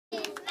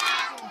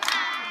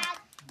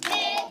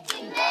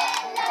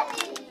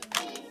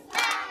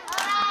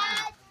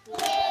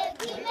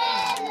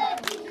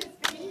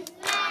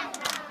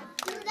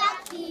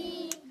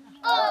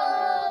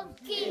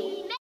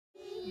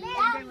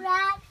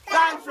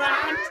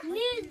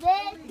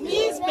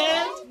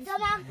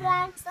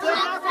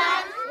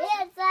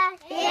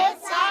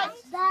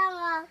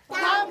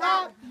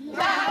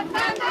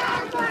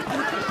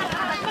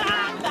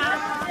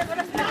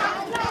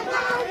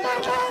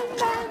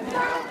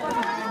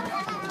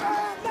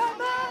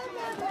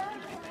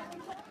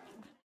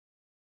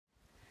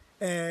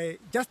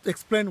Just to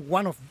explain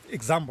one of the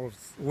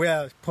examples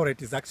where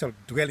PORET is actually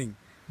dwelling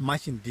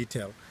much in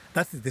detail,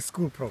 that is the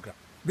school program.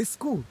 This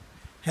school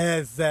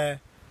has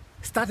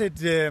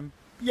started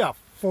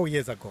 4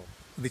 years ago.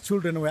 The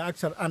children were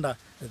actually under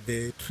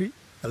the tree,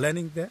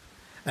 learning there,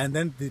 and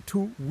then the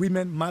two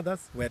women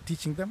mothers were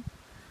teaching them.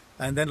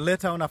 And then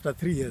later on, after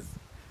 3 years,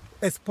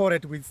 as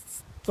PORET, we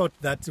thought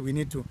that we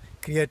need to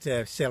create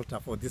a shelter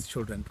for these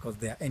children because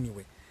they are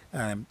anyway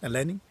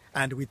learning.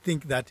 And we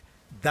think that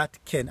that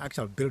can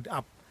actually build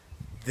up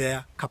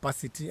their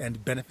capacity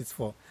and benefits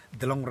for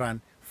the long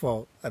run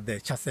for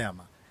the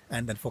Chaseyama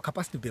and then for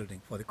capacity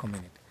building for the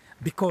community.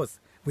 Because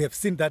we have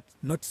seen that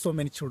not so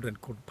many children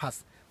could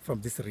pass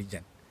from this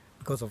region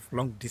because of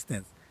long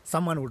distance.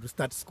 Someone would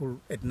start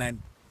school at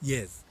 9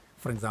 years,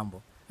 for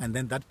example, and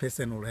then that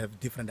person will have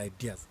different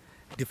ideas,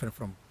 different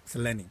from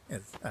learning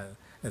as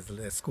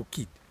a school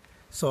kid.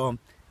 So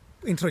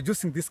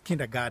introducing this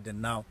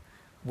kindergarten now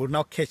will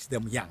now catch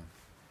them young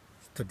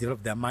to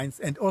develop their minds.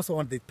 And also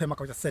on the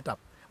permaculture setup,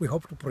 we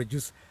hope to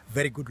produce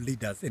very good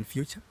leaders in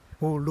future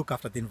who will look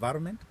after the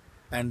environment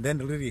and then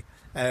really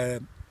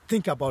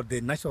think about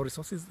the natural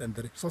resources and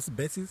the resource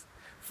basis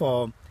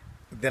for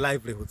the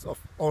livelihoods of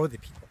all the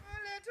people.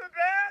 Little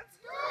birds,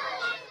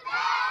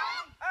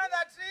 on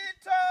the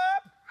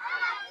treetop.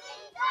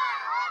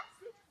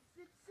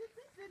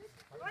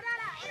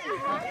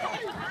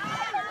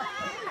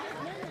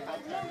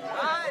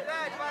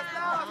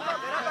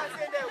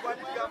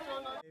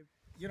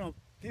 You know,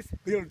 these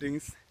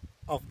buildings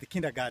of the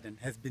kindergarten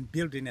has been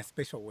built in a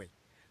special way,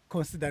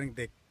 considering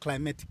the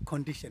climatic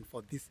condition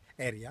for this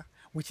area,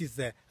 which is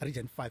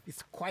region 5.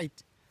 It's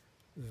quite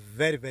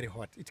very, very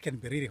hot. It can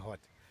be really hot.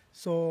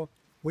 So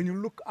when you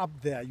look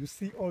up there, you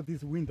see all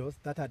these windows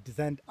that are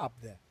designed up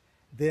there.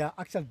 They are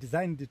actually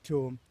designed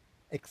to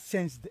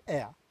exchange the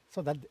air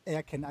so that the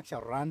air can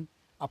actually run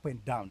up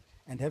and down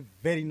and have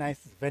very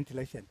nice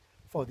ventilation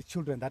for the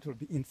children that will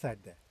be inside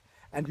there.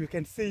 And you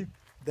can see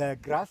the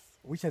grass,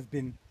 which has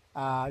been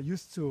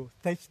used to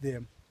thatch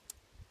the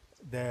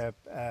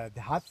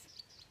huts.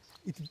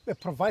 It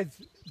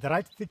provides the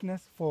right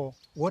thickness for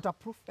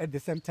waterproof, at the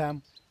same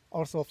time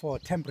also for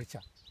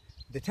temperature.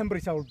 The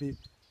temperature will be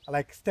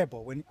like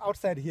stable. When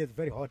outside here is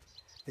very hot,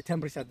 the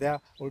temperature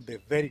there will be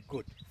very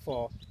good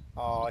for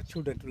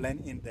children to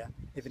learn in there,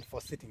 even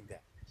for sitting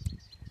there.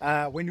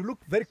 When you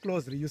look very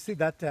closely, you see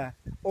that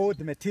all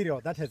the material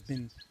that has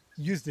been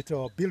used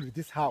to build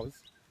this house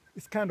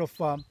is kind of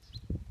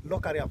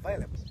locally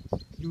available.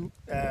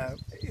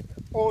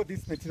 All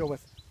this material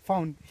was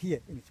found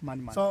here in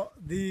Chimani. So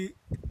the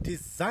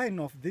design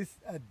of this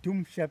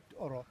dome-shaped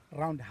or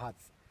round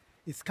huts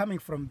is coming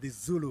from the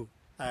Zulu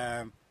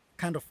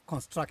kind of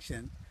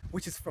construction,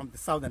 which is from the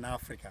Southern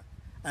Africa.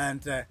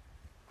 And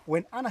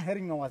when Anna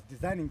Herringer was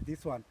designing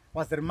this one,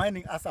 was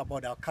reminding us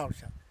about our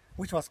culture,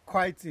 which was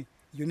quite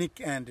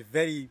unique and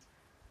very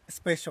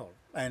special.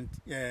 And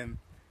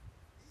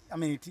I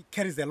mean, it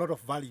carries a lot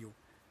of value,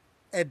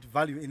 add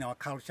value in our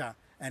culture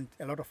and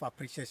a lot of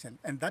appreciation.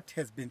 And that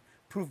has been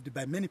proved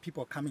by many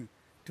people coming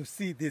to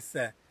see this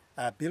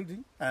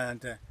building.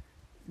 And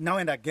now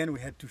and again, we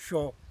had to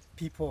show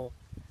people,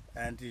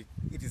 and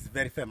it is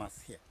very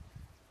famous here.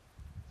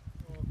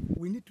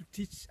 We need to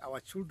teach our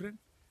children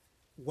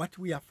what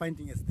we are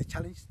finding as the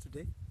challenge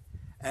today,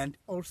 and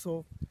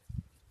also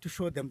to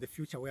show them the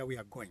future where we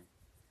are going.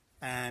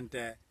 And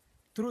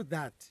through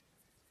that,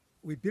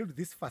 we build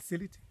this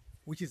facility,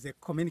 which is a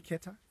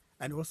communicator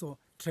and also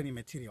training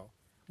material,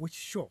 which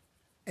show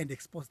and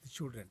expose the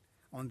children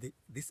on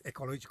these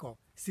ecological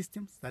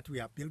systems that we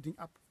are building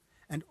up,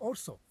 and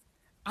also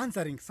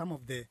answering some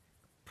of the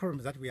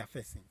problems that we are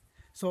facing.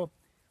 So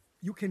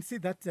you can see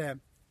that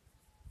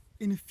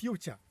in the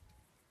future,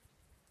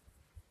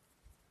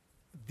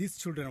 these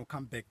children will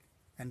come back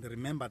and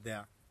remember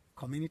their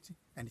community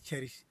and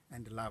cherish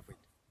and love it.